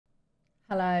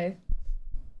Hello.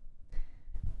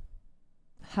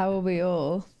 How are we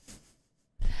all?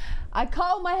 I cut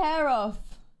all my hair off.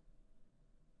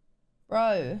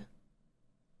 Bro.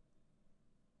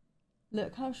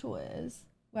 Look how short it is.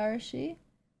 Where is she?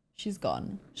 She's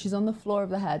gone. She's on the floor of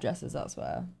the hairdressers, that's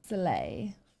where.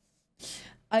 Slay.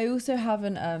 I also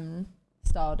haven't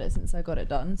styled it since I got it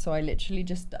done, so I literally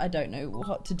just, I don't know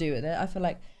what to do with it. I feel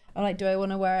like, I'm like, do I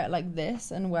want to wear it like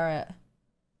this and wear it?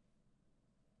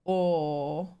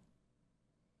 Or...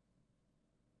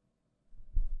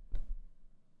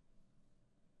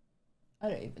 I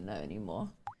don't even know anymore.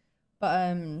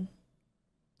 But,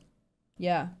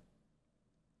 yeah.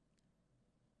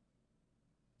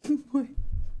 Sorry,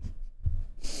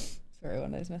 one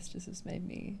of those messages has made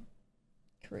me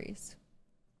crease.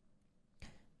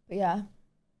 But yeah.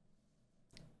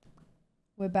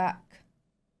 We're back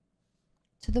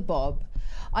to the bob.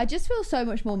 I just feel so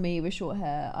much more me with short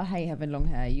hair. I hate having long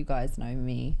hair. You guys know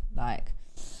me. Like,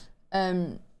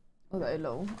 although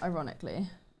lol, ironically,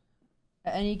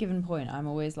 at any given point, I'm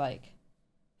always like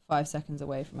 5 seconds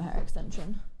away from a hair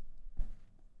extension.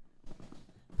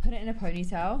 Put it in a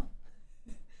ponytail.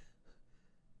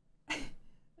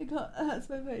 That's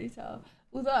my ponytail.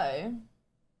 Although,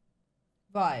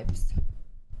 vibes.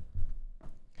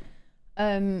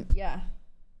 Yeah.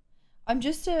 I'm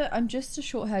just a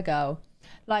short hair girl.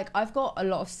 Like, I've got a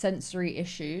lot of sensory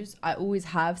issues. I always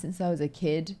have since I was a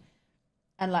kid.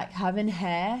 And like having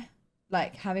hair,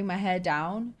 like having my hair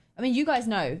down. I mean, you guys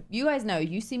know,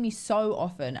 you see me so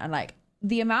often, and like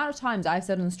the amount of times I've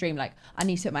said on the stream, like, I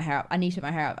need to put my hair up, I need to put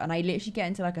my hair up, and I literally get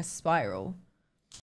into like a spiral.